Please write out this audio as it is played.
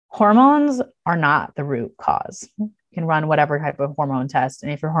hormones are not the root cause. You can run whatever type of hormone test.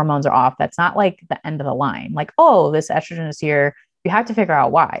 And if your hormones are off, that's not like the end of the line. Like, oh, this estrogen is here. You have to figure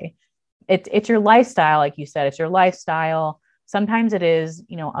out why. It's your lifestyle. Like you said, it's your lifestyle. Sometimes it is,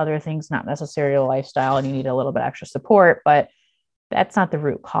 other things, not necessarily a lifestyle, and you need a little bit extra support, but that's not the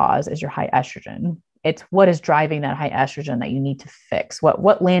root cause is your high estrogen. It's what is driving that high estrogen that you need to fix.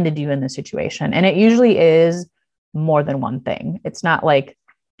 What landed you in this situation? And it usually is more than one thing. It's not like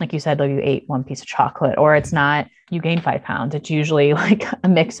you said, like you ate one piece of chocolate, or it's not, you gained 5 pounds. It's usually like a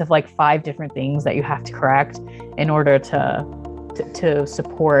mix of like 5 different things that you have to correct in order to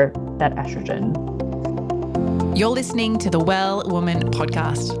support that estrogen. You're listening to the Well Woman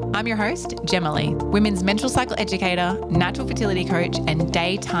podcast. I'm your host, Gemma Lee, women's menstrual cycle educator, natural fertility coach, and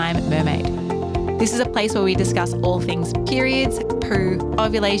daytime mermaid. This is a place where we discuss all things periods, poo,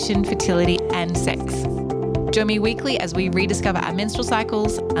 ovulation, fertility, and sex. Join me weekly as we rediscover our menstrual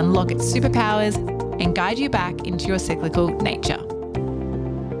cycles, unlock its superpowers, and guide you back into your cyclical nature.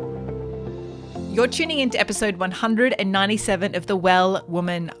 You're tuning into episode 197 of the Well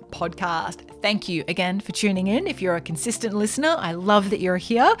Woman podcast. Thank you again for tuning in. If you're a consistent listener, I love that you're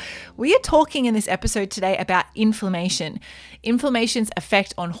here. We are talking in this episode today about inflammation, inflammation's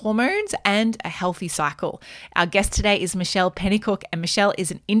effect on hormones and a healthy cycle. Our guest today is Michelle Penicook, and Michelle is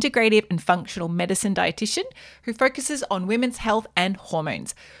an integrative and functional medicine dietitian who focuses on women's health and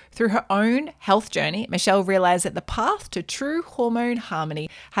hormones. Through her own health journey, Michelle realized that the path to true hormone harmony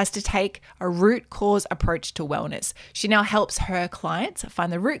has to take a root cause approach to wellness. She now helps her clients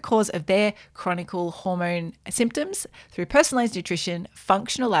find the root cause of their chronic hormone symptoms through personalized nutrition,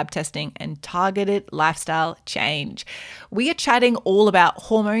 functional lab testing, and targeted lifestyle change. We are chatting all about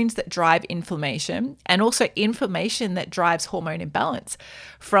hormones that drive inflammation and also inflammation that drives hormone imbalance,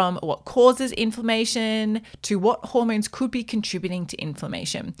 from what causes inflammation to what hormones could be contributing to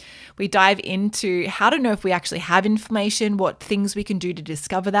inflammation. We dive into how to know if we actually have inflammation, what things we can do to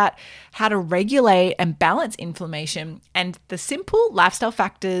discover that, how to regulate and balance inflammation, and the simple lifestyle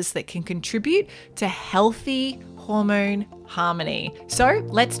factors that can contribute to healthy hormone harmony. So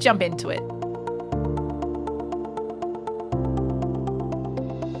let's jump into it.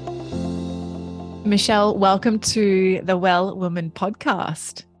 Michelle, welcome to the Well Woman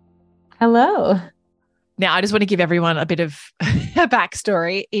podcast. Hello. Now, I just want to give everyone a bit of a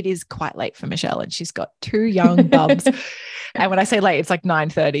backstory. It is quite late for Michelle, and she's got 2 young bubs. And when I say late, it's like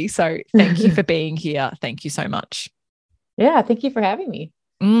 9:30. So thank you for being here. Thank you so much. Yeah, thank you for having me.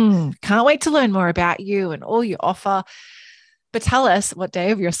 Can't wait to learn more about you and all you offer. But tell us, what day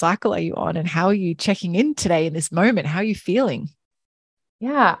of your cycle are you on, and how are you checking in today in this moment? How are you feeling?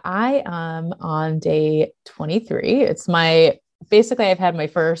 Yeah, I am on day 23. Basically, I've had my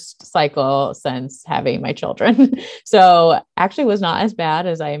first cycle since having my children. So actually was not as bad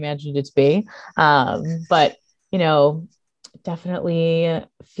as I imagined it to be. But, definitely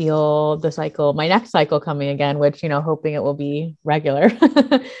feel my next cycle coming again, which, hoping it will be regular.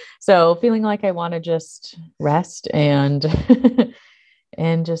 So feeling like I want to just rest and,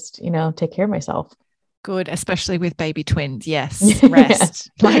 and just, take care of myself. Good, especially with baby twins. Yes, rest,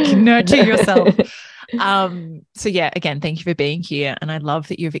 like nurture yourself. So yeah, again, thank you for being here. And I love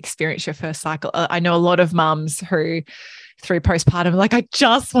that you've experienced your first cycle. I know a lot of mums who through postpartum are like, I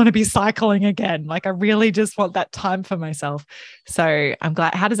just want to be cycling again. Like, I really just want that time for myself. So I'm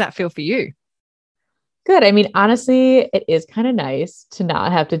glad. How does that feel for you? Good. I mean, honestly, it is kind of nice to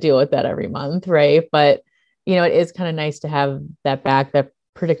not have to deal with that every month. Right. But, it is kind of nice to have that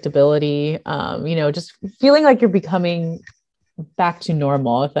predictability, just feeling like you're becoming back to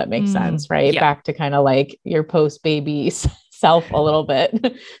normal, if that makes sense, right? Yeah. Back to kind of like your post-baby self a little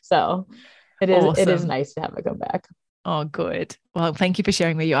bit. So it is, Awesome. It is nice to have it come back. Oh, good. Well, thank you for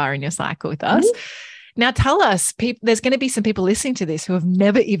sharing where you are in your cycle with us. Now tell us, there's going to be some people listening to this who have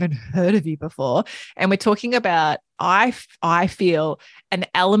never even heard of you before. And we're talking about, I feel, an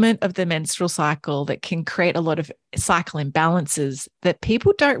element of the menstrual cycle that can create a lot of cycle imbalances that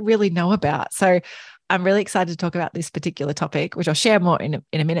people don't really know about. So I'm really excited to talk about this particular topic, which I'll share more in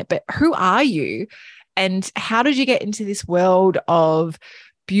a minute. But who are you, and how did you get into this world of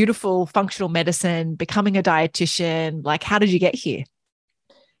beautiful functional medicine, becoming a dietitian? Like, how did you get here?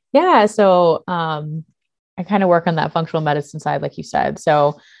 Yeah. So, I kind of work on that functional medicine side, like you said.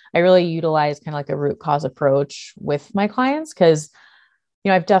 So I really utilize kind of like a root cause approach with my clients, because,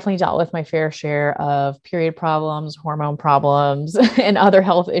 I've definitely dealt with my fair share of period problems, hormone problems, and other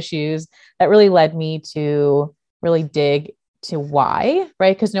health issues that really led me to really dig to why,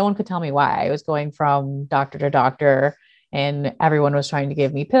 right? Because no one could tell me why. I was going from doctor to doctor, and everyone was trying to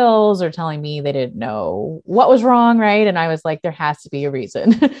give me pills or telling me they didn't know what was wrong. Right. And I was like, there has to be a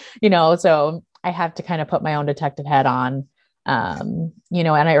reason, so I have to kind of put my own detective hat on, and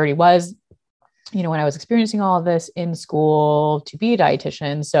I already was, when I was experiencing all of this in school to be a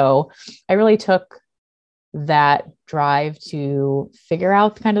dietitian. So I really took that drive to figure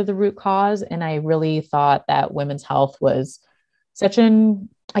out kind of the root cause. And I really thought that women's health was I feel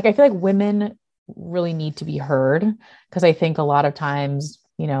like women really need to be heard, because I think a lot of times,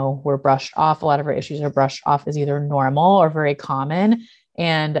 we're brushed off. A lot of our issues are brushed off as either normal or very common.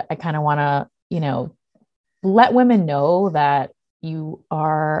 And I kind of want to, let women know that you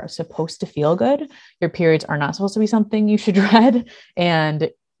are supposed to feel good. Your periods are not supposed to be something you should dread.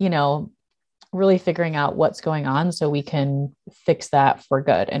 And, really figuring out what's going on so we can fix that for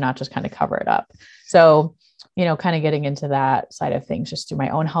good and not just kind of cover it up. So, kind of getting into that side of things just through my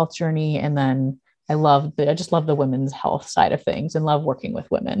own health journey. And then I just love the women's health side of things and love working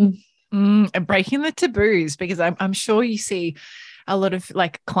with women. And breaking the taboos, because I'm sure you see a lot of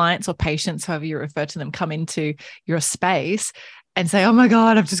like clients or patients, however you refer to them, come into your space and say, oh my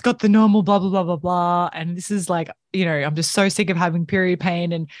God, I've just got the normal blah, blah, blah, blah, blah. And this is like, I'm just so sick of having period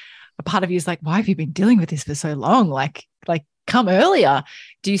pain. And a part of you is like, why have you been dealing with this for so long? Like come earlier.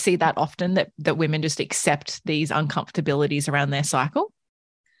 Do you see that often, that women just accept these uncomfortabilities around their cycle?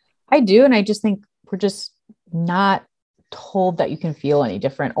 I do. And I just think we're just not told that you can feel any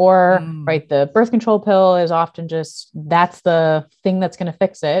different, or right. The birth control pill is often that's the thing that's going to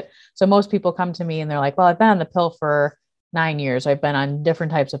fix it. So most people come to me and they're like, well, I've been on the pill for 9 years. I've been on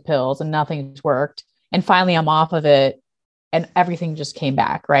different types of pills and nothing's worked. And finally I'm off of it and everything just came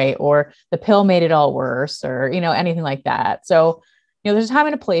back. Right. Or the pill made it all worse, or, anything like that. So, there's a time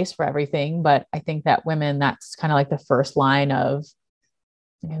and a place for everything, but I think that women, that's kind of like the first line of,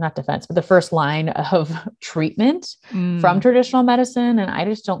 not defense, but the first line of treatment from traditional medicine. And I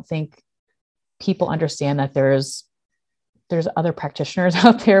just don't think people understand that there's other practitioners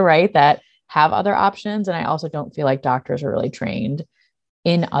out there, right, that have other options. And I also don't feel like doctors are really trained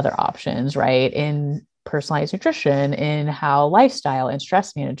in other options, right, in personalized nutrition, in how lifestyle and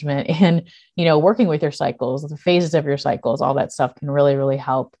stress management and, working with your cycles, the phases of your cycles, all that stuff can really, really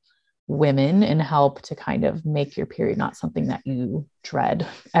help women and help to kind of make your period not something that you dread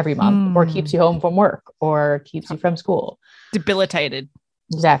every month or keeps you home from work or keeps you from school. Debilitated.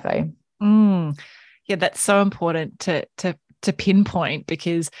 Exactly. Yeah, that's so important to pinpoint,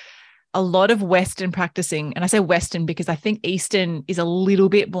 because a lot of Western practicing, and I say Western because I think Eastern is a little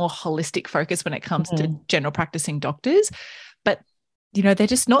bit more holistic focus when it comes to general practicing doctors, but they're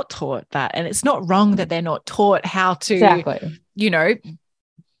just not taught that. And it's not wrong that they're not taught how to,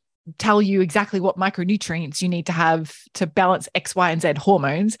 tell you exactly what micronutrients you need to have to balance X, Y, and Z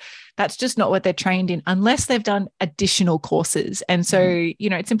hormones. That's just not what they're trained in unless they've done additional courses. And so,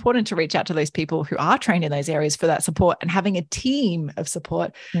 it's important to reach out to those people who are trained in those areas for that support, and having a team of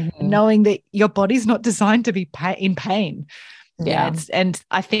support, knowing that your body's not designed to be in pain. Yeah. And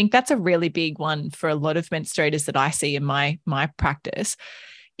I think that's a really big one for a lot of menstruators that I see in my practice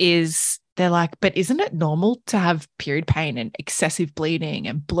is they're like, but isn't it normal to have period pain and excessive bleeding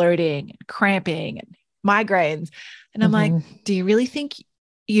and bloating and cramping and migraines? And I'm like, do you really think,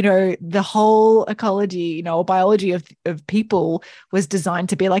 the whole ecology, or biology of people was designed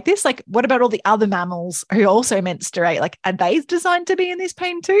to be like this? Like, what about all the other mammals who also menstruate? Like, are they designed to be in this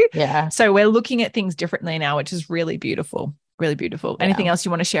pain too? Yeah. So we're looking at things differently now, which is really beautiful, really beautiful. Yeah. Anything else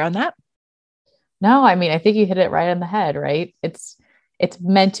you want to share on that? No, I mean, I think you hit it right on the head, right? It's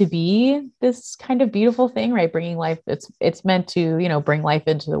meant to be this kind of beautiful thing, right? Bringing life. It's meant to, bring life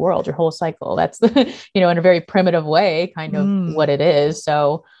into the world, your whole cycle. That's the, in a very primitive way, kind of what it is.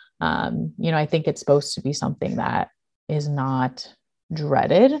 So, I think it's supposed to be something that is not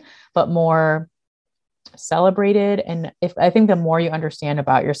dreaded, but more celebrated. And I think the more you understand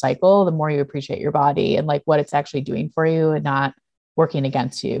about your cycle, the more you appreciate your body and like what it's actually doing for you and not working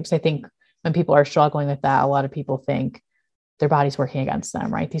against you. Because I think when people are struggling with that, a lot of people think their body's working against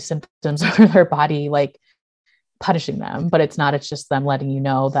them, right? These symptoms are their body like punishing them, but it's not. It's just them letting you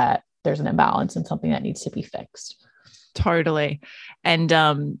know that there's an imbalance and something that needs to be fixed. Totally. And,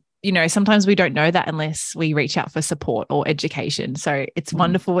 sometimes we don't know that unless we reach out for support or education. So it's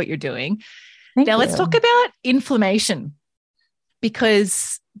wonderful what you're doing. Thank you. Let's talk about inflammation,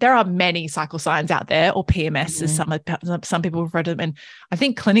 because there are many cycle signs out there, or PMS as some people refer to them. And I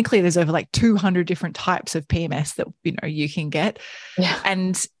think clinically there's over like 200 different types of PMS that, you can get. Yeah.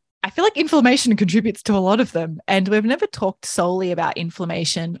 And I feel like inflammation contributes to a lot of them. And we've never talked solely about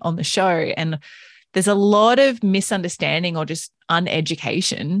inflammation on the show. And there's a lot of misunderstanding or just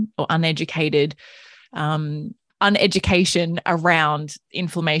uneducation or uneducated uneducation around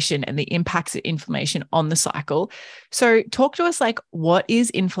inflammation and the impacts of inflammation on the cycle. So talk to us, like, what is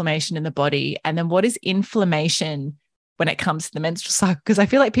inflammation in the body? And then what is inflammation when it comes to the menstrual cycle? Because I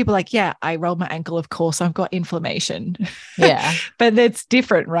feel like people are like, yeah, I rolled my ankle, of course, I've got inflammation. Yeah. But it's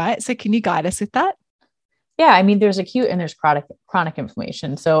different, right? So can you guide us with that? Yeah. I mean, there's acute and there's chronic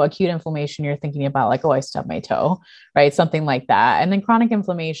inflammation. So acute inflammation, you're thinking about like, oh, I stubbed my toe, right? Something like that. And then chronic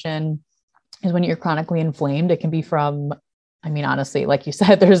inflammation is when you're chronically inflamed. It can be from, I mean, honestly, like you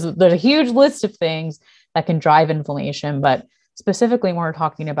said, there's a huge list of things that can drive inflammation, but specifically when we're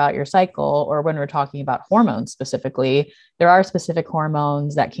talking about your cycle, or when we're talking about hormones specifically, there are specific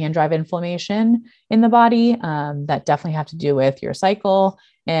hormones that can drive inflammation in the body, that definitely have to do with your cycle.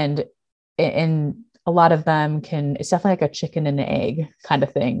 And a lot of them it's definitely like a chicken and egg kind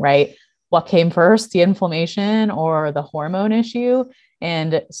of thing, right? What came first, the inflammation or the hormone issue?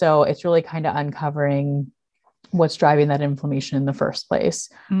 And so it's really kind of uncovering what's driving that inflammation in the first place,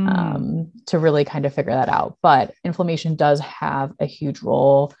 to really kind of figure that out. But inflammation does have a huge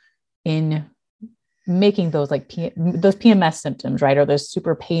role in making those those PMS symptoms, right? Or those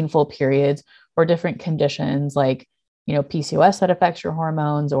super painful periods, or different conditions like, PCOS that affects your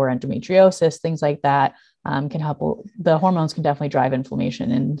hormones, or endometriosis, things like that, can help. The hormones can definitely drive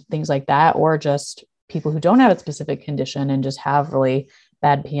inflammation and things like that, or just people who don't have a specific condition and just have really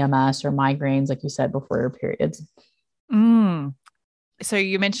bad PMS or migraines, like you said, before your periods. So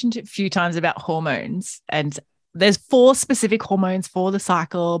you mentioned a few times about hormones, and there's 4 specific hormones for the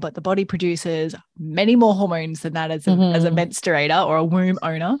cycle, but the body produces many more hormones than that as a menstruator or a womb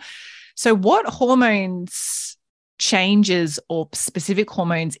owner. So what hormones changes or specific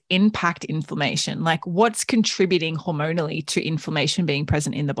hormones impact inflammation? Like, what's contributing hormonally to inflammation being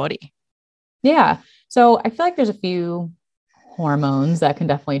present in the body? Yeah. So I feel like there's a few hormones that can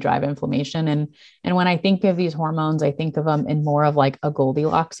definitely drive inflammation. And when I think of these hormones, I think of them in more of like a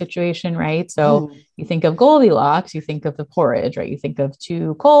Goldilocks situation, right? So you think of Goldilocks, you think of the porridge, right? You think of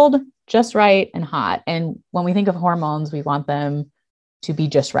too cold, just right, and hot. And when we think of hormones, we want them to be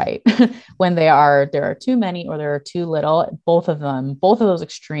just right. When there are too many or there are too little, both of those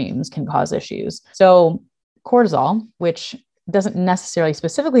extremes can cause issues. So cortisol, which doesn't necessarily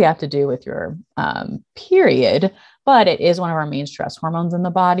specifically have to do with your period, but it is one of our main stress hormones in the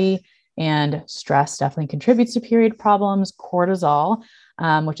body. And stress definitely contributes to period problems. Cortisol,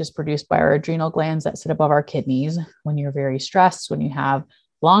 which is produced by our adrenal glands that sit above our kidneys. When you're very stressed, when you have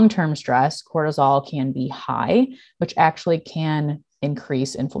long-term stress, cortisol can be high, which actually can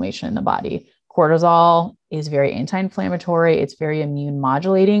increase inflammation in the body. Cortisol is very anti-inflammatory. It's very immune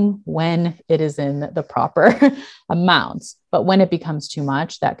modulating when it is in the proper amounts. But when it becomes too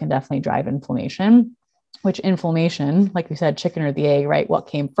much, that can definitely drive inflammation, which inflammation, like we said, chicken or the egg, right? What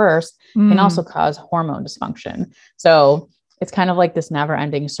came first can also cause hormone dysfunction. So it's kind of like this never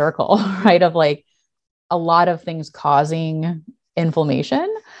ending circle, right? Of like a lot of things causing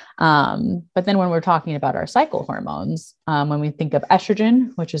inflammation. But then when we're talking about our cycle hormones, when we think of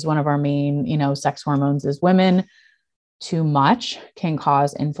estrogen, which is one of our main, sex hormones as women, too much can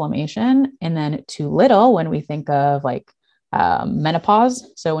cause inflammation. And then too little, when we think of like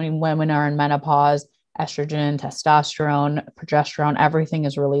menopause. So when women are in menopause, estrogen, testosterone, progesterone, everything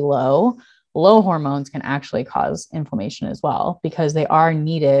is really low. Low hormones can actually cause inflammation as well, because they are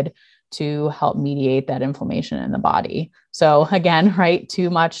needed to help mediate that inflammation in the body. So again, right, too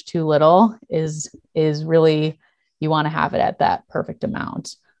much, too little is really, you want to have it at that perfect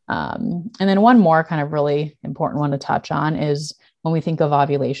amount. And then one more kind of really important one to touch on is when we think of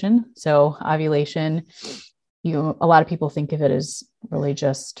ovulation. So ovulation, a lot of people think of it as really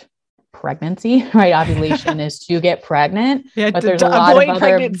just pregnancy, right? Ovulation is to get pregnant, but there's a lot of other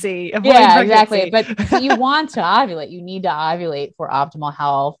pregnancy. Exactly. But you want to ovulate. You need to ovulate for optimal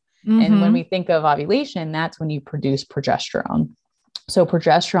health. And when we think of ovulation, that's when you produce progesterone. So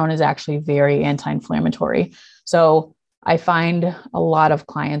progesterone is actually very anti-inflammatory. So I find a lot of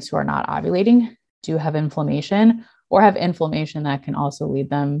clients who are not ovulating do have inflammation, or have inflammation that can also lead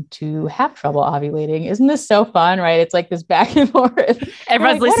them to have trouble ovulating. Isn't this so fun, right? It's like this back and forth.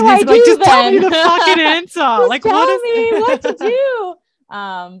 Everyone's listening to like, just tell me the fucking answer. Like, tell me what to do.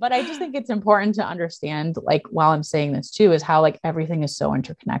 But I just think it's important to understand, like, while I'm saying this too, is how like everything is so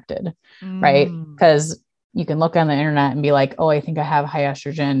interconnected, right? Because you can look on the internet and be like, oh, I think I have high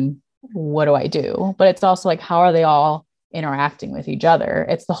estrogen. What do I do? But it's also like, how are they all interacting with each other?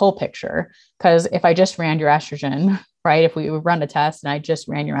 It's the whole picture. Because if I just ran your estrogen, right? If we run a test and I just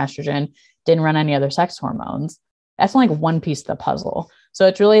ran your estrogen, didn't run any other sex hormones, that's only like one piece of the puzzle. So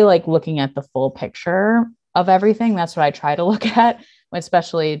it's really like looking at the full picture of everything. That's what I try to look at.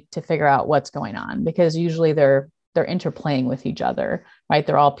 especially to figure out what's going on, because usually they're interplaying with each other, right?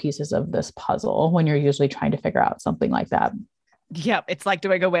 They're all pieces of this puzzle when you're usually trying to figure out something like that. Yeah, it's like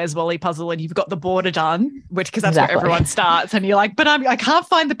doing a Where's Wally puzzle and you've got the border done, which because that's Exactly. where everyone starts, and you're like, but I can't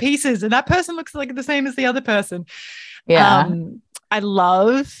find the pieces, and that person looks like the same as the other person. Yeah. I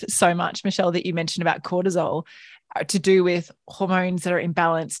love so much, Michelle, that you mentioned about cortisol to do with hormones that are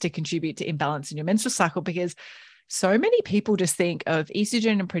imbalanced to contribute to imbalance in your menstrual cycle, because so many people just think of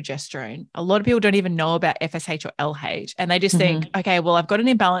estrogen and progesterone. A lot of people don't even know about FSH or LH, and they just think, okay, well, I've got an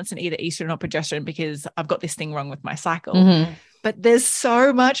imbalance in either estrogen or progesterone because I've got this thing wrong with my cycle. But there's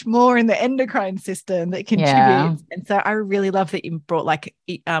so much more in the endocrine system that contributes. And so I really love that you brought like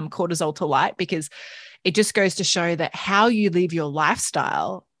cortisol to light, because it just goes to show that how you live your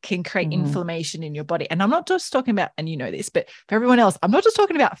lifestyle can create inflammation in your body. And I'm not just talking about, and you know this, but for everyone else, I'm not just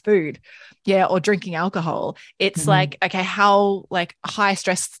talking about food, or drinking alcohol. It's like, okay, how like high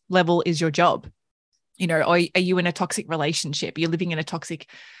stress level is your job? Or are you in a toxic relationship? You're living in a toxic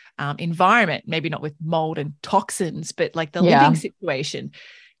environment, maybe not with mold and toxins, but like the living situation.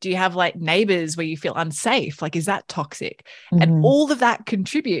 Do you have like neighbors where you feel unsafe? Like, is that toxic? And all of that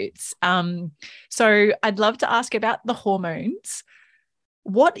contributes. So I'd love to ask about the hormones.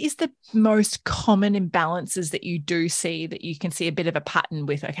 What is the most common imbalances that you do see that you can see a bit of a pattern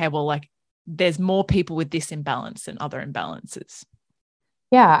with? Okay, well, like there's more people with this imbalance than other imbalances.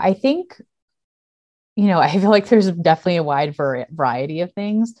 Yeah, I think, I feel like there's definitely a wide variety of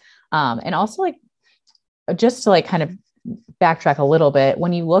things. And also like, just to like kind of backtrack a little bit,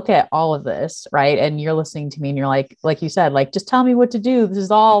 when you look at all of this, right, and you're listening to me and you're like you said, like, just tell me what to do. This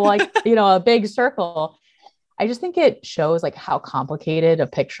is all like, a big circle. I just think it shows like how complicated a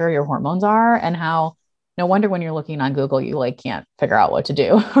picture your hormones are, and how no wonder when you're looking on Google, you like can't figure out what to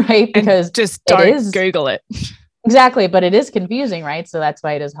do, right? Because and just don't Google it. Exactly. But it is confusing, right? So that's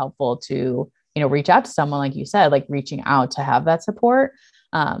why it is helpful to, reach out to someone, like you said, like reaching out to have that support.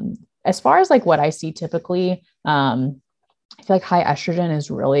 As far as like what I see typically, I feel like high estrogen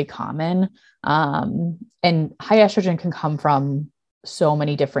is really common. And high estrogen can come from so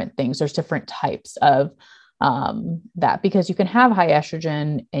many different things. There's different types of that, because you can have high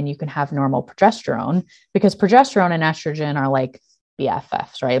estrogen and you can have normal progesterone, because progesterone and estrogen are like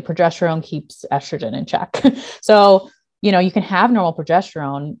BFFs, right? Progesterone keeps estrogen in check. So, you can have normal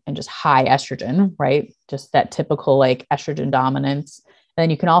progesterone and just high estrogen, right? Just that typical like estrogen dominance. And then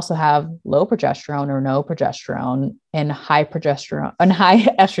you can also have low progesterone or no progesterone and high progesterone and high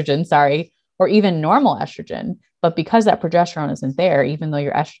estrogen, or even normal estrogen. But because that progesterone isn't there, even though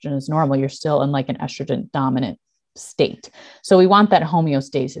your estrogen is normal, you're still in like an estrogen dominant state. So we want that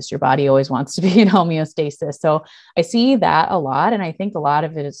homeostasis. Your body always wants to be in homeostasis. So I see that a lot. And I think a lot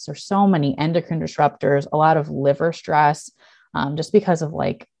of it is there's so many endocrine disruptors, a lot of liver stress, just because of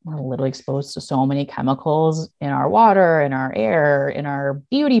like, we're literally exposed to so many chemicals in our water, in our air, in our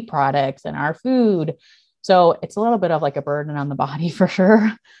beauty products, and our food. So it's a little bit of like a burden on the body for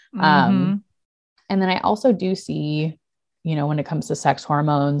sure. And then I also do see, when it comes to sex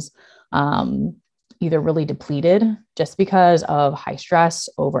hormones, either really depleted just because of high stress,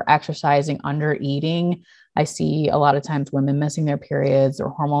 over exercising, under eating. I see a lot of times women missing their periods, or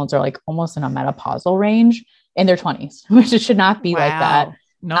hormones are like almost in a menopausal range in their 20s, which it should not be like that.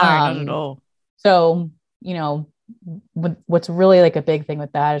 No, not at all. So, what's really like a big thing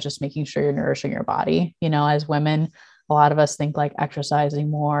with that is just making sure you're nourishing your body. As women, a lot of us think like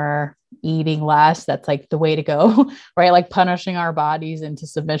exercising more, eating less, that's like the way to go, right? Like punishing our bodies into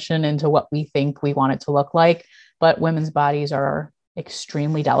submission into what we think we want it to look like. But women's bodies are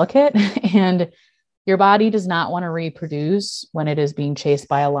extremely delicate, and your body does not want to reproduce when it is being chased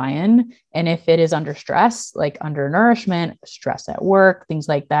by a lion. And if it is under stress, like undernourishment, stress at work, things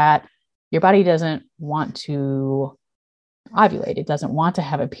like that, your body doesn't want to ovulate. It doesn't want to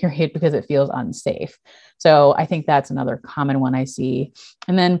have a period because it feels unsafe. So I think that's another common one I see.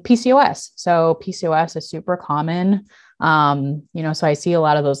 And then PCOS. So PCOS is super common. So I see a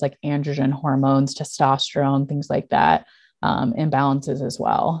lot of those like androgen hormones, testosterone, things like that, imbalances as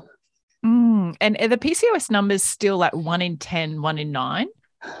well. And are the PCOS numbers still like 1 in 10, 1 in 9?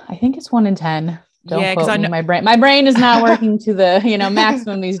 I think it's 1 in 10. Don't quote me. I know my brain is not working to the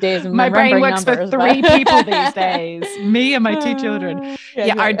maximum these days. My brain works numbers, for 3 people these days, me and my 2 children.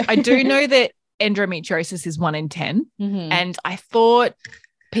 I do know that endometriosis is 1 in 10, and I thought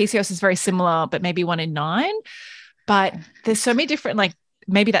PCOS is very similar, but maybe 1 in 9. But there's so many different, like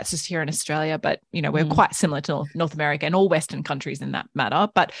maybe that's just here in Australia, but we're quite similar to North America and all Western countries in that matter.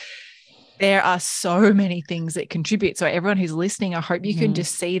 But There are so many things that contribute. So everyone who's listening, I hope you can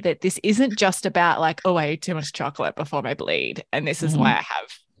just see that this isn't just about like, oh, I ate too much chocolate before my bleed, and this is why I have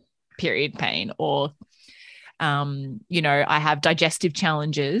period pain, or I have digestive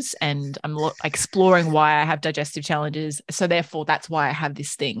challenges and I'm exploring why I have digestive challenges. So therefore that's why I have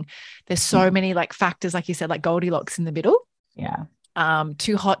this thing. There's so many like factors, like you said, like Goldilocks in the middle. Yeah.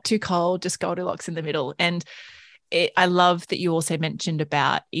 Too hot, too cold, just Goldilocks in the middle. And I love that you also mentioned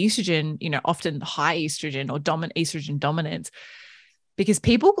about estrogen, often high estrogen or estrogen dominance, because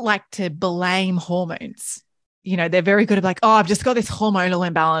people like to blame hormones. They're very good at like, oh, I've just got this hormonal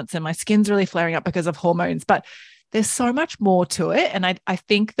imbalance and my skin's really flaring up because of hormones. But there's so much more to it. And I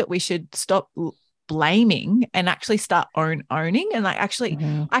think that we should stop blaming and actually start owning. And like, actually,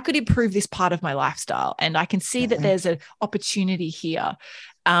 I could improve this part of my lifestyle. And I can see that there's an opportunity here.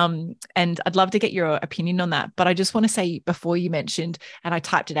 And I'd love to get your opinion on that. But I just want to say, before you mentioned, and I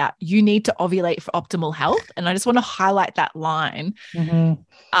typed it out, you need to ovulate for optimal health. And I just want to highlight that line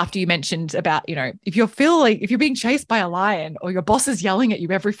after you mentioned about, if you're being chased by a lion or your boss is yelling at you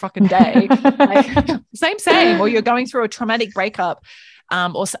every fucking day, like, same, or you're going through a traumatic breakup,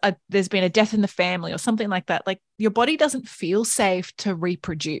 or there's been a death in the family or something like that, like your body doesn't feel safe to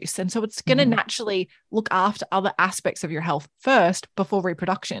reproduce. And so it's going to naturally look after other aspects of your health first before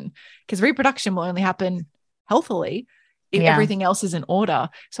reproduction, because reproduction will only happen healthily if everything else is in order.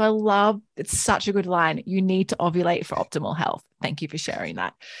 So I love, it's such a good line. You need to ovulate for optimal health. Thank you for sharing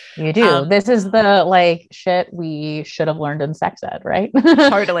that. You do. This is the like shit we should have learned in sex ed, right?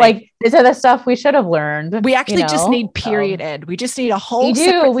 Totally. Like these are the stuff we should have learned. We actually just need period ed. We just need a whole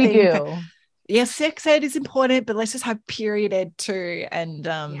we do. Yes, sex ed is important, but let's just have period ed too. And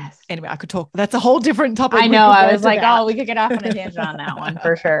anyway, I could talk. That's a whole different topic. I know. I was like, oh, we could get off on a tangent on that one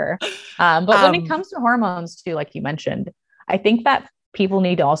for sure. But when it comes to hormones too, like you mentioned, I think that people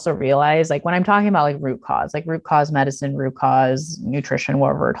need to also realize, like when I'm talking about like root cause medicine, root cause nutrition,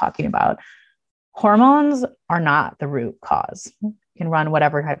 whatever we're talking about, hormones are not the root cause. You can run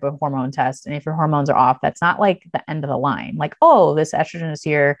whatever type of hormone test. And if your hormones are off, that's not like the end of the line. Like, oh, this estrogen is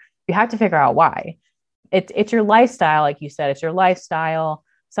here. You have to figure out why. It's your lifestyle. Like you said, it's your lifestyle.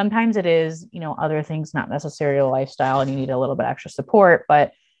 Sometimes it is, other things, not necessarily a lifestyle, and you need a little bit extra support,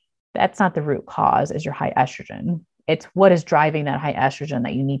 but that's not the root cause, is your high estrogen. It's what is driving that high estrogen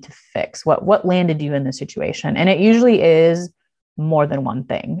that you need to fix. What landed you in this situation? And it usually is more than one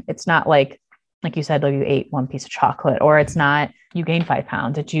thing. It's not like you said, like you ate one piece of chocolate, or it's not, you gained 5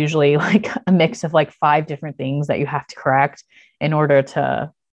 pounds. It's usually like a mix of like 5 different things that you have to correct in order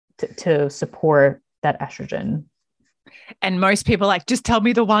to support that estrogen. And most people like, just tell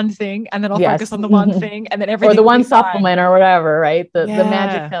me the one thing and then I'll focus on the one thing, and then everything, or the one supplement or whatever, right? The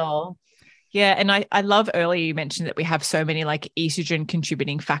magic pill. Yeah. And I love earlier you mentioned that we have so many like estrogen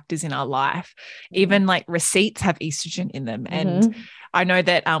contributing factors in our life. Even like receipts have estrogen in them. And I know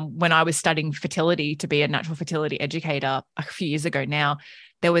that when I was studying fertility to be a natural fertility educator a few years ago now,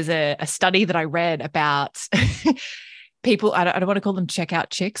 there was a study that I read about people, I don't want to call them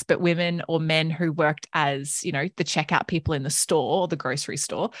checkout chicks, but women or men who worked as, the checkout people in the store or the grocery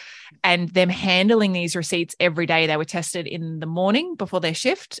store, and them handling these receipts every day. They were tested in the morning before their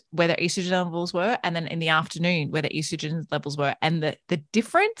shift, where their estrogen levels were, and then in the afternoon where their estrogen levels were. And the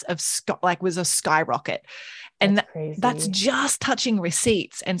difference of was a skyrocket. And that's just touching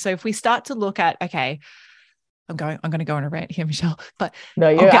receipts. And so if we start to look at, okay, I'm going to go on a rant here, Michelle, but no,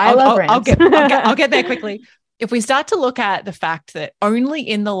 I'll get there quickly. If we start to look at the fact that only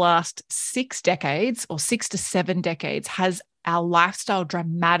in the last 6 decades or 6 to 7 decades has our lifestyle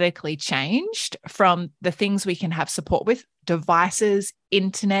dramatically changed from the things we can have support with, devices,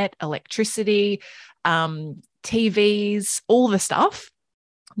 internet, electricity, TVs, all the stuff,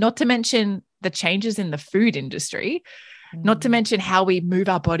 not to mention the changes in the food industry, not to mention how we move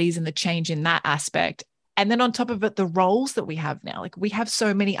our bodies and the change in that aspect. And then on top of it, the roles that we have now, like we have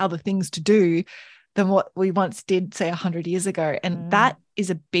so many other things to do than what we once did, say, 100 years ago. And that is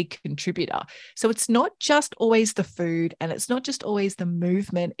a big contributor. So it's not just always the food, and it's not just always the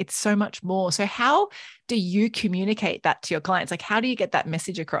movement. It's so much more. So how do you communicate that to your clients? Like, how do you get that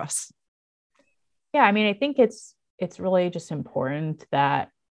message across? Yeah, I mean, I think it's really just important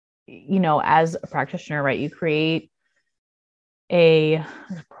that, as a practitioner, right, you create a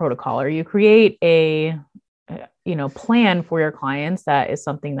protocol, or you create a, plan for your clients that is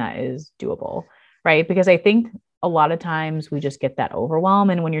something that is doable. Right. Because I think a lot of times we just get that overwhelm.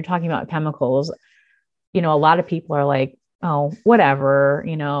 And when you're talking about chemicals, a lot of people are like, oh, whatever,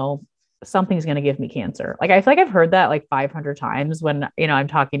 something's going to give me cancer. Like, I feel like I've heard that like 500 times when, I'm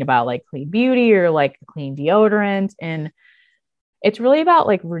talking about like clean beauty or like clean deodorant. And it's really about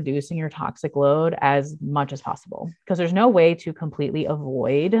like reducing your toxic load as much as possible, because there's no way to completely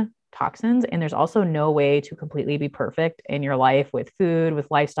avoid toxins. And there's also no way to completely be perfect in your life with food,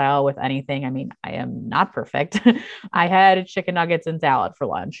 with lifestyle, with anything. I mean, I am not perfect. I had chicken nuggets and salad for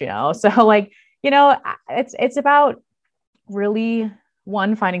lunch, So like, it's about really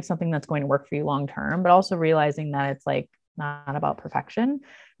one, finding something that's going to work for you long term, but also realizing that it's like not about perfection,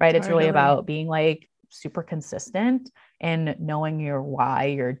 right? It's really about being like super consistent and knowing your why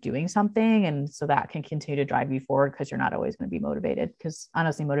you're doing something. And so that can continue to drive you forward, because you're not always going to be motivated, because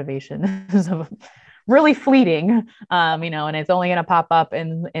honestly, motivation is really fleeting, and it's only going to pop up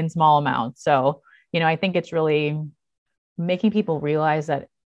in small amounts. So, I think it's really making people realize that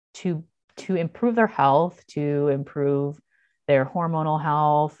to improve their health, to improve their hormonal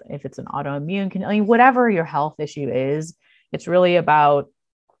health, if it's an autoimmune, whatever your health issue is, it's really about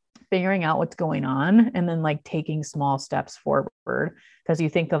figuring out what's going on and then like taking small steps forward. Because you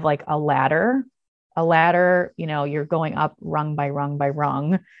think of like a ladder, you're going up rung by rung by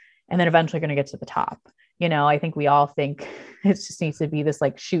rung, and then eventually going to get to the top. I think we all think it just needs to be this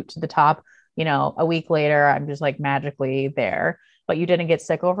like shoot to the top. A week later, I'm just like magically there. But you didn't get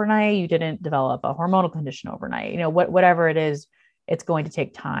sick overnight. You didn't develop a hormonal condition overnight. Whatever it is, it's going to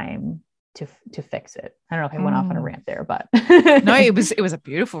take time to fix it. I don't know if I went off on a rant there, but no, it was a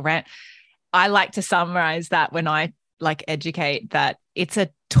beautiful rant. I like to summarize that when I like educate that it's a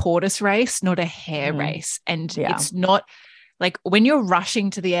tortoise race, not a hare race. And it's not like when you're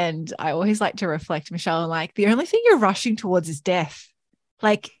rushing to the end, I always like to reflect, Michelle, like the only thing you're rushing towards is death.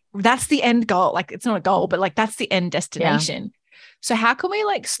 Like that's the end goal. Like it's not a goal, but like that's the end destination. Yeah. So how can we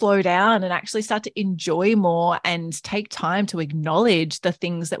like slow down and actually start to enjoy more and take time to acknowledge the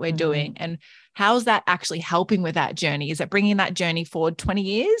things that we're doing? And how's that actually helping with that journey? Is it bringing that journey forward 20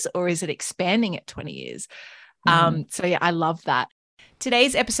 years or is it expanding it 20 years? So yeah, I love that.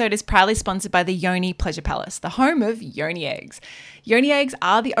 Today's episode is proudly sponsored by the Yoni Pleasure Palace, the home of Yoni eggs. Yoni eggs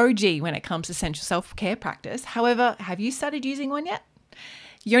are the OG when it comes to sensual self-care practice. However, have you started using one yet?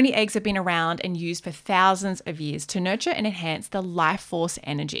 Yoni eggs have been around and used for thousands of years to nurture and enhance the life force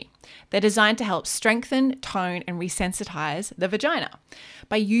energy. They're designed to help strengthen, tone, and resensitize the vagina.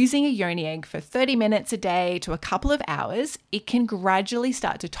 By using a yoni egg for 30 minutes a day to a couple of hours, it can gradually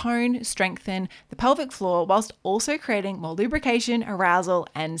start to tone, strengthen the pelvic floor whilst also creating more lubrication, arousal,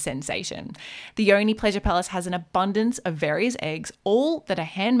 and sensation. The Yoni Pleasure Palace has an abundance of various eggs, all that are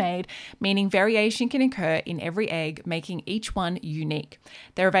handmade, meaning variation can occur in every egg, making each one unique.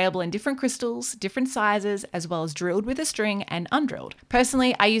 They're available in different crystals, different sizes, as well as drilled with a string and undrilled.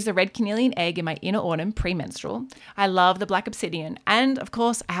 Personally, I use the red carnelian egg in my inner autumn premenstrual. I love the black obsidian, and of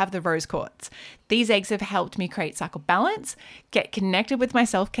course, I have the rose quartz. These eggs have helped me create cycle balance, get connected with my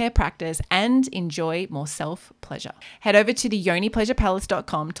self-care practice, and enjoy more self-pleasure. Head over to the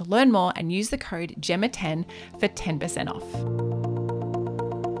yonipleasurepalace.com to learn more and use the code GEMMA10 for 10% off.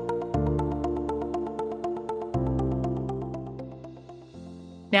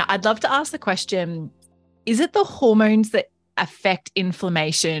 Now, I'd love to ask the question, is it the hormones that affect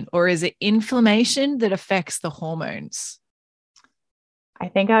inflammation or is it inflammation that affects the hormones? I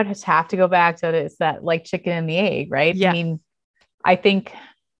think I would just have to go back to it's that like chicken and the egg, right? Yeah. I mean, I think,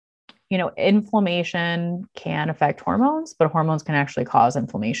 inflammation can affect hormones, but hormones can actually cause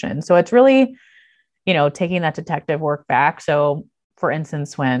inflammation. So it's really, taking that detective work back. So for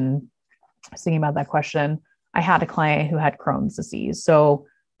instance, when I was thinking about that question, I had a client who had Crohn's disease. So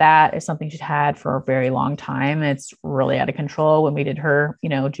that is something she'd had for a very long time. It's really out of control. When we did her,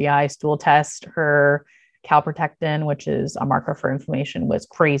 GI stool test, her calprotectin, which is a marker for inflammation, was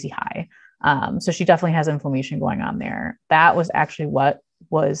crazy high. So she definitely has inflammation going on there. That was actually what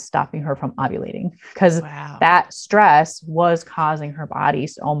was stopping her from ovulating, because that stress was causing her body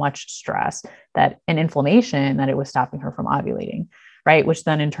so much stress and inflammation that it was stopping her from ovulating. Right. Which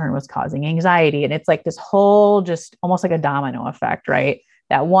then in turn was causing anxiety. And it's like this whole, just almost like a domino effect, right?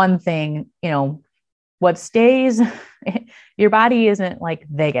 That one thing, what stays, your body isn't like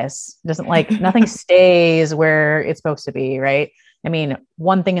Vegas, doesn't like nothing stays where it's supposed to be. Right. I mean,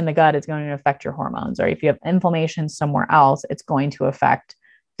 one thing in the gut is going to affect your hormones, or if you have inflammation somewhere else, it's going to affect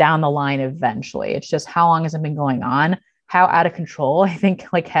down the line eventually. It's just how long has it been going on? How out of control, I think,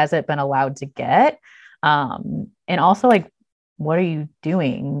 like, has it been allowed to get? And also like, what are you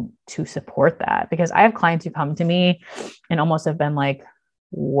doing to support that? Because I have clients who come to me and almost have been like,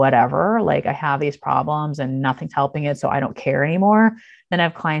 whatever, like I have these problems and nothing's helping it, so I don't care anymore. Then I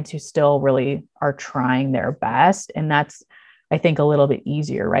have clients who still really are trying their best. And that's, I think, a little bit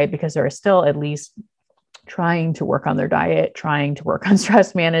easier, right? Because they're still at least trying to work on their diet, trying to work on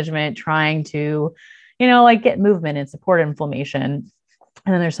stress management, trying to, like get movement and support inflammation.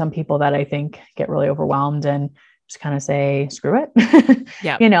 And then there's some people that I think get really overwhelmed and just kind of say, screw it,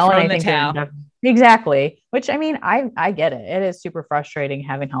 Yeah. and Throw I in the think towel. exactly, which I mean, I get it. It is super frustrating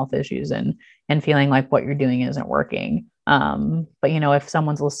having health issues and feeling like what you're doing isn't working. But if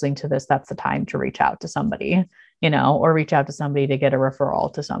someone's listening to this, that's the time to reach out to somebody, or reach out to somebody to get a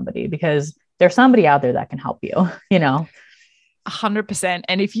referral to somebody, because there's somebody out there that can help you, 100%.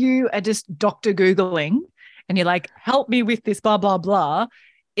 And if you are just Dr. Googling and you're like, help me with this, blah, blah, blah,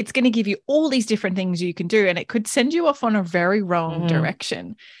 it's going to give you all these different things you can do. And it could send you off on a very wrong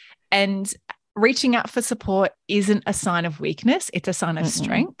direction. And reaching out for support isn't a sign of weakness. It's a sign of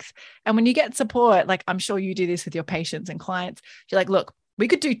strength. And when you get support, like I'm sure you do this with your patients and clients, you're like, look, we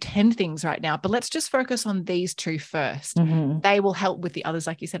could do 10 things right now, but let's just focus on these 2 first. They will help with the others,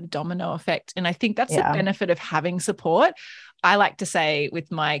 like you said, a domino effect. And I think that's the benefit of having support. I like to say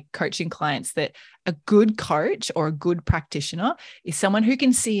with my coaching clients that a good coach or a good practitioner is someone who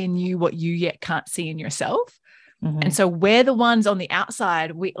can see in you what you yet can't see in yourself. And so we're the ones on the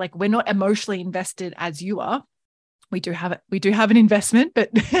outside. We're not emotionally invested as you are. We do have an investment, but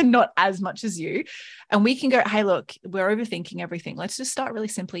not as much as you. And we can go, hey, look, we're overthinking everything. Let's just start really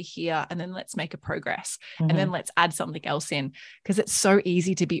simply here. And then let's make a progress. And then let's add something else in, because it's so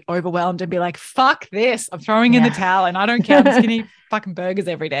easy to be overwhelmed and be like, fuck this, I'm throwing in the towel and I don't care. I'm just going to eat fucking burgers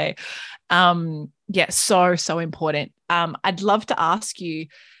every day. So important. I'd love to ask you,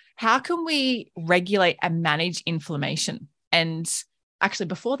 how can we regulate and manage inflammation? And actually,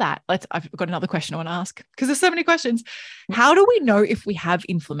 before that, I've got another question I want to ask, because there's so many questions. How do we know if we have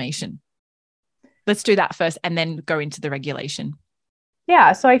inflammation? Let's do that first and then go into the regulation.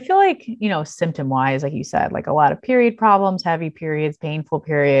 Yeah. So I feel like, symptom wise, like you said, like a lot of period problems, heavy periods, painful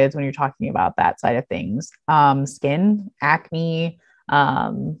periods, when you're talking about that side of things, skin, acne,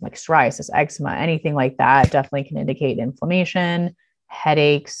 like psoriasis, eczema, anything like that definitely can indicate inflammation,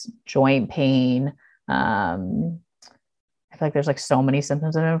 headaches, joint pain. I feel like there's like so many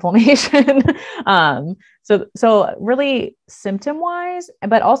symptoms of inflammation. So really symptom wise,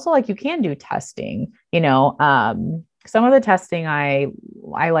 but also like you can do testing, some of the testing I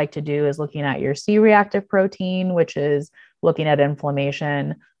like to do is looking at your C-reactive protein, which is looking at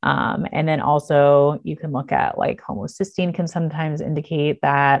inflammation. And then also you can look at like homocysteine can sometimes indicate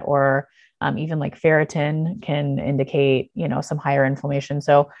that, or even like ferritin can indicate, some higher inflammation.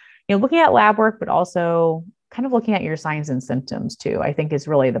 So, looking at lab work, but also kind of looking at your signs and symptoms too, I think is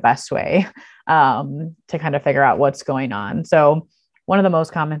really the best way to kind of figure out what's going on. So one of the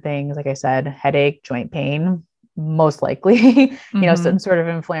most common things, like I said, headache, joint pain, most likely, some sort of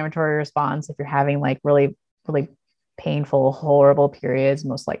inflammatory response. If you're having like really, really painful, horrible periods,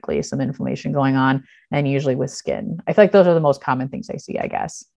 most likely some inflammation going on, and usually with skin. I feel like those are the most common things I see, I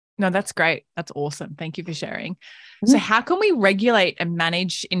guess. No, that's great. That's awesome. Thank you for sharing. So how can we regulate and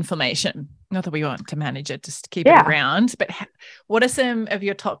manage inflammation? Not that we want to manage it, just keep it around, but what are some of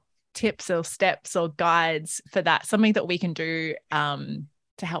your top tips or steps or guides for that? Something that we can do to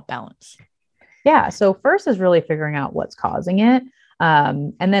help balance? Yeah. So first is really figuring out what's causing it.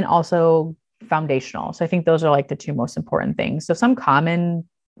 And then also foundational. So I think those are like the 2 most important things. So some common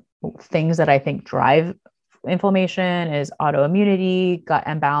things that I think drive inflammation is autoimmunity, gut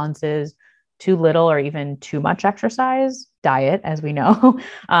imbalances, too little or even too much exercise, diet, as we know,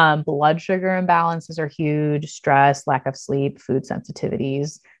 blood sugar imbalances are huge, stress, lack of sleep, food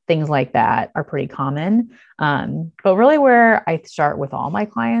sensitivities, things like that are pretty common. But really where I start with all my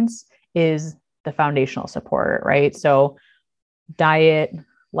clients is the foundational support, right? So diet,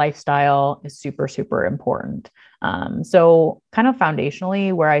 lifestyle is super, super important. So kind of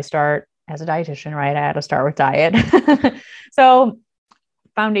foundationally where I start as a dietitian, right? I had to start with diet. So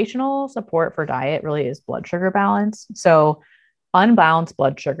foundational support for diet really is blood sugar balance. So unbalanced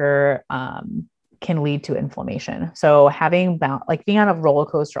blood sugar can lead to inflammation. So having like being on a roller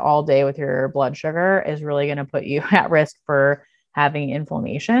coaster all day with your blood sugar is really going to put you at risk for having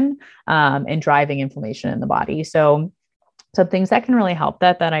inflammation and driving inflammation in the body. So some things that can really help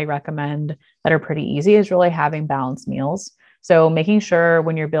that I recommend that are pretty easy is really having balanced meals. So making sure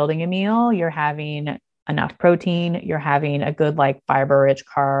when you're building a meal, you're having enough protein, you're having a good like fiber rich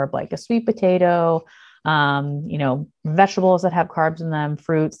carb, like a sweet potato, vegetables that have carbs in them,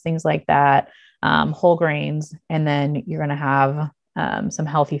 fruits, things like that, whole grains, and then you're going to have some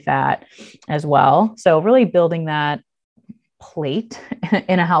healthy fat as well. So really building that plate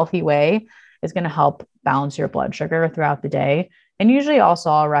in a healthy way is going to help balance your blood sugar throughout the day. And usually also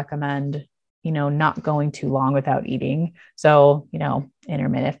I'll recommend, not going too long without eating. So,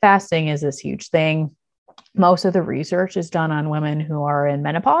 intermittent fasting is this huge thing. Most of the research is done on women who are in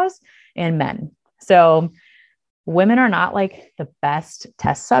menopause and men. So women are not like the best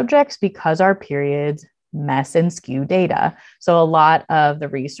test subjects because our periods mess and skew data. So a lot of the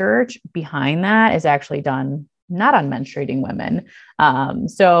research behind that is actually done not on menstruating women.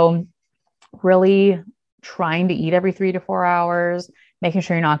 So really trying to eat every 3 to 4 hours, making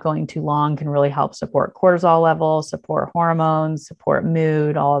sure you're not going too long can really help support cortisol levels, support hormones, support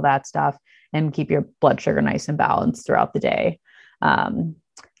mood, all of that stuff, and keep your blood sugar nice and balanced throughout the day.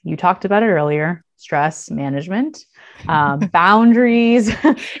 You talked about it earlier, stress management, boundaries.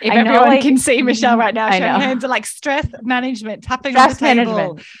 If everyone can see Michelle right now, showing hands are like stress management, tapping on the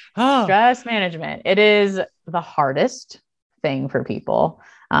table. Stress management. It is the hardest thing for people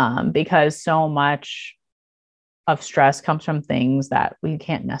because so much of stress comes from things that we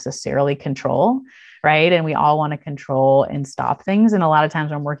can't necessarily control. Right. And we all want to control and stop things. And a lot of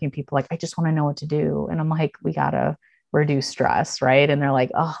times I'm working people like, I just want to know what to do. And I'm like, we got to reduce stress. Right. And they're like,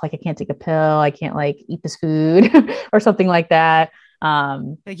 oh, like I can't take a pill. I can't like eat this food or something like that.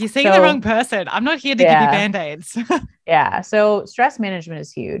 Like you're seeing the wrong person. I'm not here to give you Band-Aids. Yeah. So stress management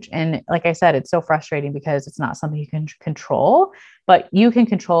is huge. And like I said, it's so frustrating because it's not something you can control, but you can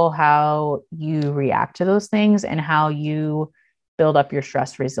control how you react to those things and how you build up your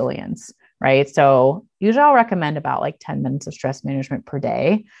stress resilience. Right. So usually I'll recommend about like 10 minutes of stress management per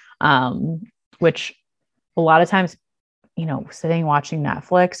day, which a lot of times, sitting watching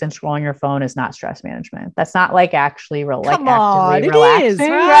Netflix and scrolling your phone is not stress management. That's not like actually actively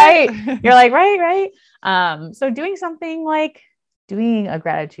relaxing, right? You're like, right. So doing something like doing a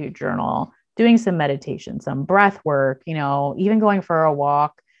gratitude journal, doing some meditation, some breath work, even going for a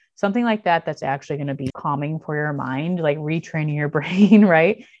walk, something like that, that's actually going to be calming for your mind, like retraining your brain,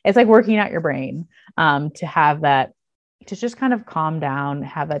 right? It's like working out your brain to have that, to just kind of calm down,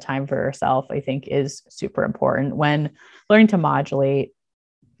 have that time for yourself, I think is super important when learning to modulate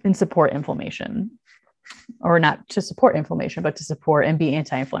and support inflammation, or not to support inflammation, but to support and be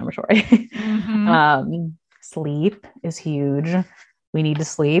anti-inflammatory. Sleep is huge. We need to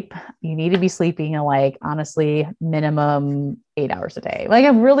sleep. You need to be sleeping like honestly, minimum 8 hours a day, like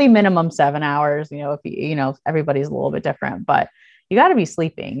a really minimum 7 hours, if everybody's a little bit different, but you got to be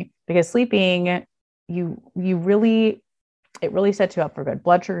sleeping because sleeping, it really sets you up for good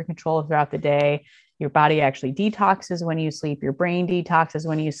blood sugar control throughout the day. Your body actually detoxes when you sleep. Your brain detoxes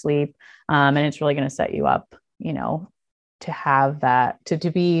when you sleep. And it's really going to set you up, to have that,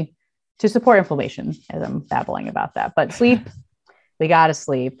 to support inflammation, as I'm babbling about that. But sleep, we got to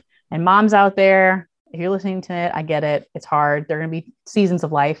sleep. And moms out there, if you're listening to it, I get it. It's hard. There are going to be seasons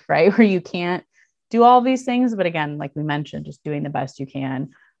of life, right, where you can't do all these things. But again, like we mentioned, just doing the best you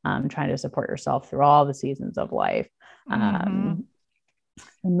can, trying to support yourself through all the seasons of life. And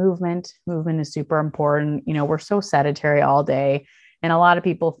movement is super important. We're so sedentary all day. And a lot of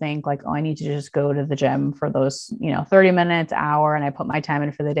people think like, oh, I need to just go to the gym for those, 30 minutes, hour, and I put my time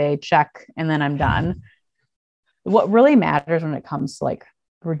in for the day, check, and then I'm done. What really matters when it comes to like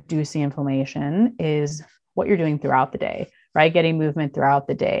reducing inflammation is what you're doing throughout the day, right? Getting movement throughout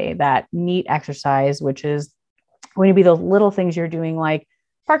the day, that NEAT exercise, which is going to be those little things you're doing, like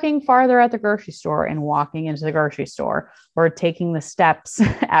parking farther at the grocery store and walking into the grocery store, or taking the steps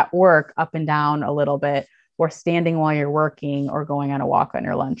at work up and down a little bit, or standing while you're working, or going on a walk on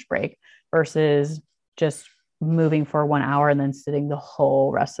your lunch break, versus just moving for 1 hour and then sitting the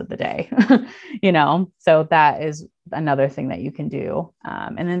whole rest of the day. So that is another thing that you can do.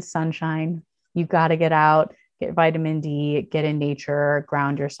 And then sunshine, you got to get out, get vitamin D, get in nature,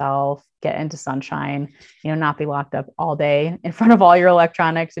 ground yourself, get into sunshine, not be locked up all day in front of all your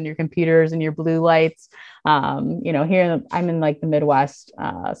electronics and your computers and your blue lights. Here I'm in like the Midwest.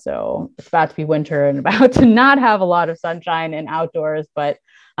 So it's about to be winter and about to not have a lot of sunshine and outdoors, but,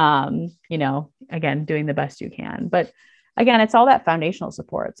 again, doing the best you can. But again, it's all that foundational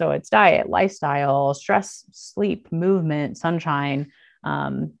support. So it's diet, lifestyle, stress, sleep, movement, sunshine.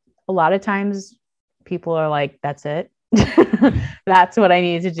 A lot of times people are like, that's it. That's what I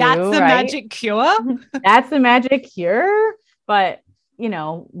need to do. That's the magic cure. That's the magic cure. But,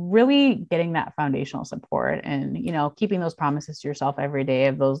 really getting that foundational support and, keeping those promises to yourself every day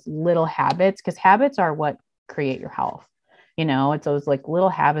of those little habits, because habits are what create your health. It's those like little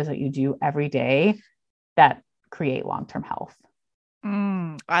habits that you do every day that create long-term health.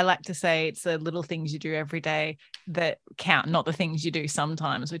 I like to say it's the little things you do every day that count, not the things you do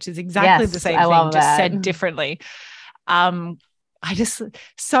sometimes, which is exactly the same thing, just said differently. So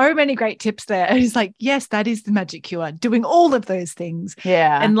many great tips there. It's like, yes, that is the magic cure, doing all of those things.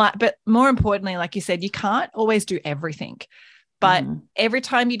 Yeah. And but more importantly, like you said, you can't always do everything, but every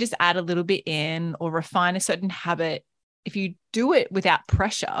time you just add a little bit in or refine a certain habit, if you do it without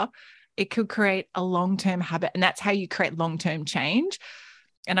pressure, it could create a long-term habit. And that's how you create long-term change.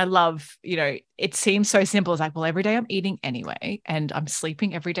 And I love, it seems so simple. It's like, well, every day I'm eating anyway, and I'm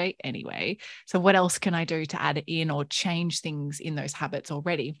sleeping every day anyway. So what else can I do to add it in or change things in those habits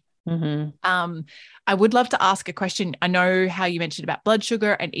already? Mm-hmm. I would love to ask a question. I know how you mentioned about blood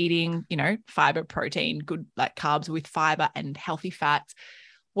sugar and eating, fiber, protein, good like carbs with fiber and healthy fats.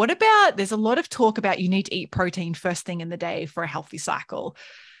 What about, there's a lot of talk about you need to eat protein first thing in the day for a healthy cycle.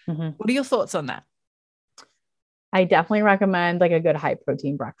 Mm-hmm. What are your thoughts on that? I definitely recommend like a good high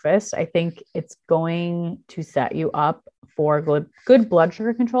protein breakfast. I think it's going to set you up for good blood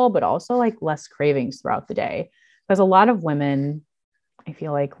sugar control, but also like less cravings throughout the day. Because a lot of women, I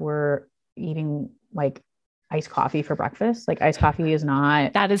feel like we're eating like iced coffee for breakfast. Like iced coffee is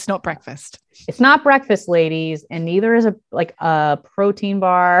not, that is not breakfast. It's not breakfast, ladies. And neither is a protein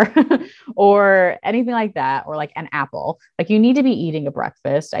bar or anything like that, or like an apple. Like you need to be eating a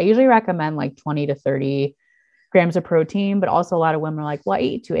breakfast. I usually recommend like 20 to 30 grams of protein, but also a lot of women are like, well, I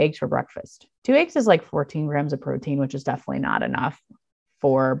eat 2 eggs for breakfast. 2 eggs is like 14 grams of protein, which is definitely not enough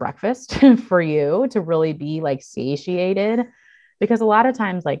for breakfast for you to really be like satiated, because a lot of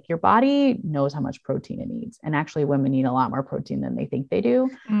times like your body knows how much protein it needs. And actually women need a lot more protein than they think they do.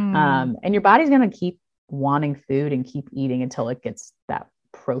 And your body's going to keep wanting food and keep eating until it gets that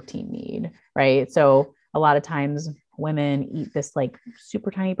protein need. Right. So a lot of times women eat this like super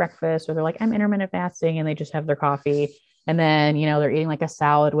tiny breakfast, or they're like, I'm intermittent fasting, and they just have their coffee. And then, they're eating like a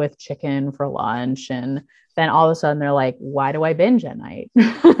salad with chicken for lunch. And then all of a sudden they're like, why do I binge at night?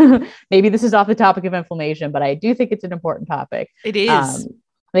 Maybe this is off the topic of inflammation, but I do think it's an important topic. It is.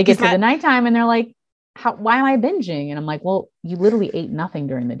 They get to the nighttime and they're like, why am I binging? And I'm like, well, you literally ate nothing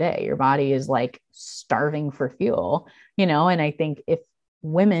during the day. Your body is like starving for fuel, and I think if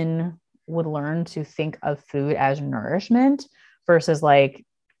women would learn to think of food as nourishment versus like,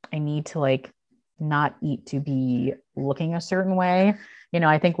 I need to like not eat to be looking a certain way.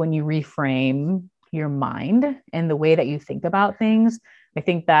 I think when you reframe your mind and the way that you think about things, I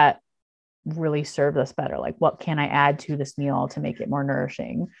think that really serves us better. Like, what can I add to this meal to make it more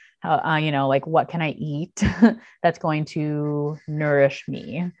nourishing? Like what can I eat that's going to nourish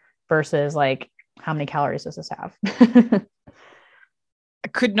me versus like, how many calories does this have? I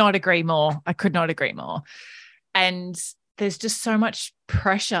could not agree more. And there's just so much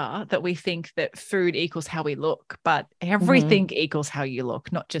pressure that we think that food equals how we look, but everything equals how you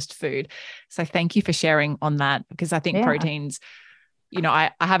look, not just food. So thank you for sharing on that, because I think proteins,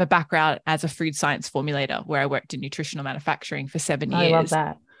 I have a background as a food science formulator where I worked in nutritional manufacturing for 7 years. I love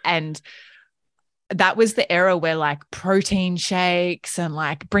that. And that was the era where like protein shakes and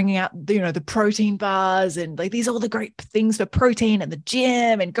like bringing out, the protein bars and like these are all the great things for protein, and the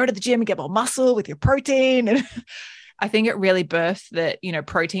gym, and go to the gym and get more muscle with your protein. And I think it really birthed that,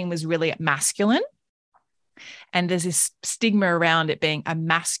 protein was really masculine. And there's this stigma around it being a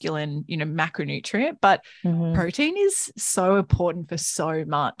masculine, macronutrient, but protein is so important for so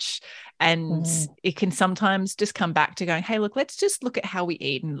much. And it can sometimes just come back to going, hey, look, let's just look at how we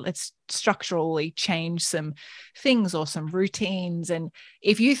eat and let's structurally change some things or some routines. And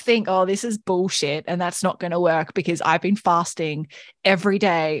if you think, oh, this is bullshit and that's not going to work because I've been fasting every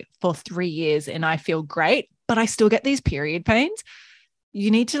day for 3 years and I feel great, but I still get these period pains,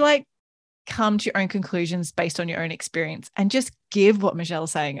 you need to like come to your own conclusions based on your own experience and just give what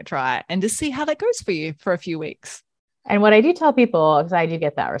Michelle's saying a try and just see how that goes for you for a few weeks. And what I do tell people, because I do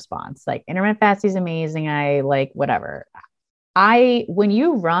get that response, like intermittent fasting is amazing. I like whatever. When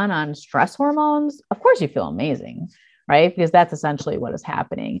you run on stress hormones, of course you feel amazing, right? Because that's essentially what is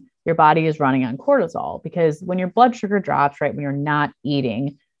happening. Your body is running on cortisol, because when your blood sugar drops, right, when you're not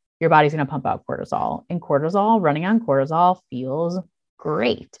eating, your body's going to pump out cortisol, and running on cortisol feels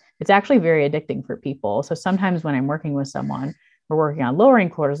great. It's actually very addicting for people. So sometimes when I'm working with someone, we're working on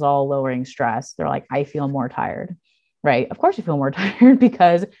lowering cortisol, lowering stress, they're like, I feel more tired, right? Of course you feel more tired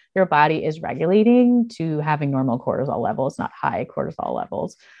because your body is regulating to having normal cortisol levels, not high cortisol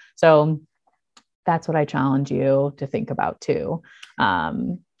levels. So that's what I challenge you to think about too.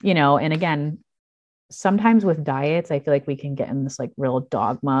 And again, sometimes with diets, I feel like we can get in this like real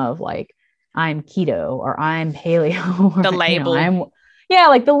dogma of like, I'm keto or I'm paleo. Or, the label.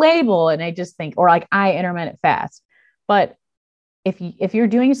 Like the label. And I just think, or like I intermittent fast. But if you're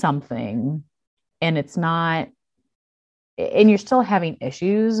doing something and it's not, and you're still having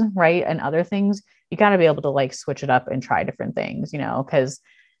issues, right, and other things, you got to be able to like switch it up and try different things, because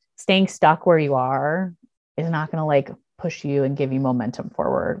staying stuck where you are is not going to like push you and give you momentum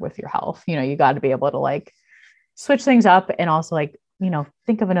forward with your health. You got to be able to like switch things up and also like,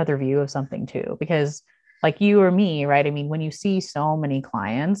 think of another view of something too, because like you or me, right? I mean, when you see so many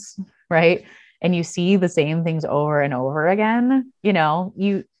clients, right? And you see the same things over and over again,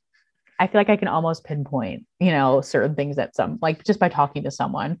 I feel like I can almost pinpoint, certain things that like just by talking to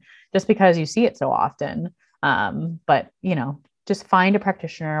someone, just because you see it so often. But, just find a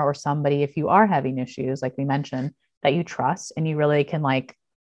practitioner or somebody, if you are having issues, like we mentioned, that you trust and you really can like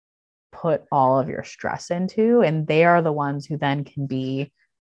put all of your stress into, and they are the ones who then can be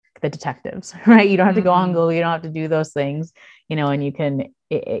the detectives, right? You don't have to go on Google, you don't have to do those things, and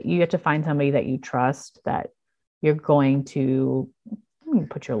you have to find somebody that you trust, that you're going to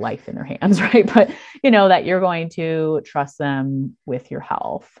put your life in their hands, right? But that you're going to trust them with your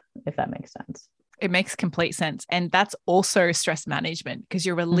health, if that makes sense. It makes complete sense. And that's also stress management, because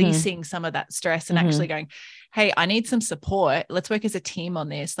you're releasing some of that stress and actually going, hey, I need some support. Let's work as a team on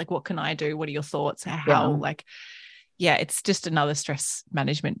this. Like, what can I do? What are your thoughts? It's just another stress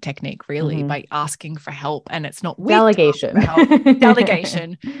management technique, really, by asking for help. And it's not delegation.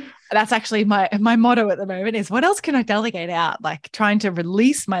 Delegation. That's actually my motto at the moment is, what else can I delegate out? Like trying to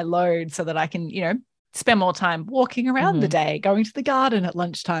release my load so that I can, spend more time walking around the day, going to the garden at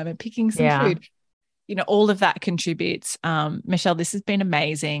lunchtime and picking some food. All of that contributes. Michelle, this has been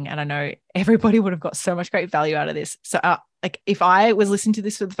amazing. And I know everybody would have got so much great value out of this. So if I was listening to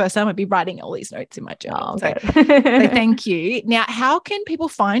this for the first time, I'd be writing all these notes in my journal. So thank you. Now, how can people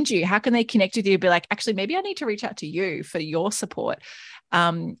find you? How can they connect with you? Be like, actually, maybe I need to reach out to you for your support.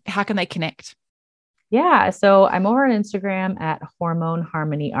 How can they connect? Yeah. So I'm over on Instagram at Hormone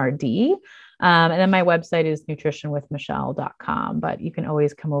Harmony RD. And then my website is nutritionwithmichelle.com, but you can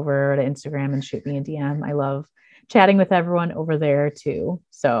always come over to Instagram and shoot me a DM. I love chatting with everyone over there too.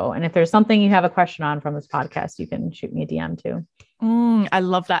 So, and if there's something you have a question on from this podcast, you can shoot me a DM too. I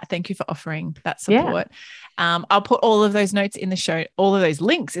love that. Thank you for offering that support. Yeah. I'll put all of those links in the show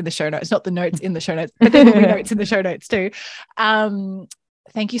notes, not the notes in the show notes, but there will be notes in the show notes too.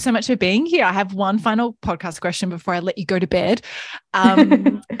 Thank you so much for being here. I have one final podcast question before I let you go to bed.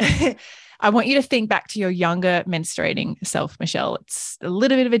 I want you to think back to your younger menstruating self, Michelle. It's a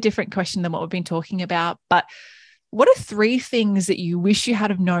little bit of a different question than what we've been talking about, but what are 3 things that you wish you had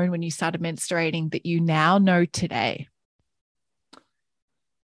have known when you started menstruating that you now know today?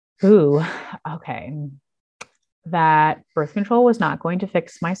 Ooh, okay. That birth control was not going to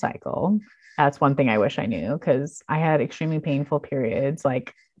fix my cycle. That's one thing I wish I knew, because I had extremely painful periods.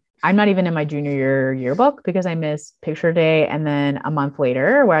 Like, I'm not even in my junior year yearbook because I missed picture day. And then a month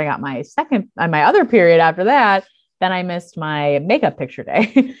later, where I got my other period after that, then I missed my makeup picture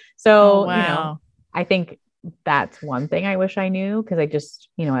day. So, I think that's one thing I wish I knew, because I just,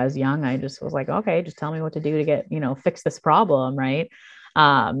 as young, I just was like, okay, just tell me what to do to get, fix this problem. Right.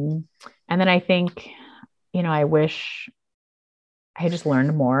 And then I think, I wish I just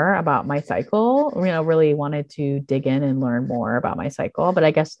learned more about my cycle, really wanted to dig in and learn more about my cycle. But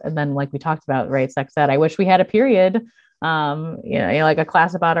I guess, and then like we talked about, right, sex ed, I wish we had a period, like a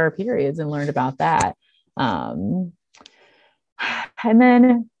class about our periods and learned about that. And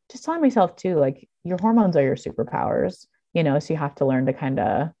then just telling myself too, like, your hormones are your superpowers, so you have to learn to kind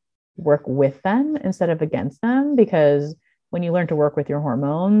of work with them instead of against them, because when you learn to work with your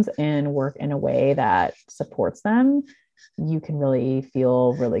hormones and work in a way that supports them, you can really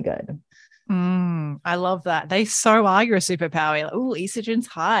feel really good. I love that. They so are your superpower. Like, oh, estrogen's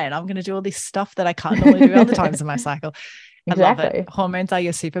high and I'm going to do all this stuff that I can't normally do other times in my cycle. Exactly. I love it. Hormones are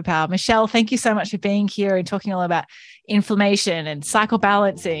your superpower. Michelle, thank you so much for being here and talking all about inflammation and cycle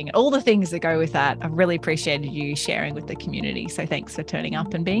balancing, all the things that go with that. I really appreciated you sharing with the community. So thanks for turning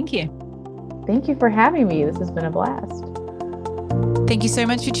up and being here. Thank you for having me. This has been a blast. Thank you so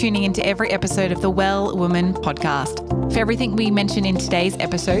much for tuning into every episode of the Well Woman podcast. For everything we mentioned in today's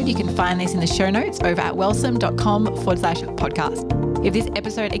episode, you can find this in the show notes over at wellsome.com/podcast. If this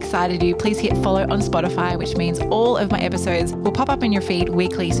episode excited you, please hit follow on Spotify, which means all of my episodes will pop up in your feed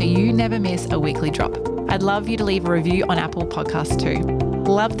weekly so you never miss a weekly drop. I'd love you to leave a review on Apple Podcasts too.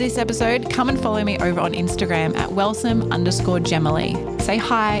 Love this episode? Come and follow me over on Instagram at wellsome_Gemily. Say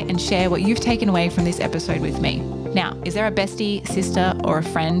hi and share what you've taken away from this episode with me. Now, is there a bestie, sister, or a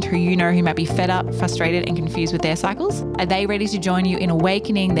friend who you know who might be fed up, frustrated, and confused with their cycles? Are they ready to join you in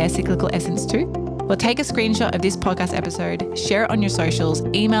awakening their cyclical essence too? Well, take a screenshot of this podcast episode, share it on your socials,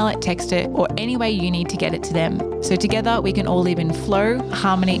 email it, text it, or any way you need to get it to them. So together we can all live in flow,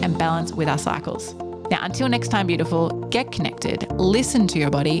 harmony, and balance with our cycles. Now, until next time, beautiful, get connected, listen to your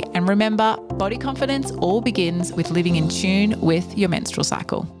body, and remember, body confidence all begins with living in tune with your menstrual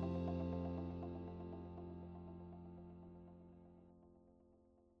cycle.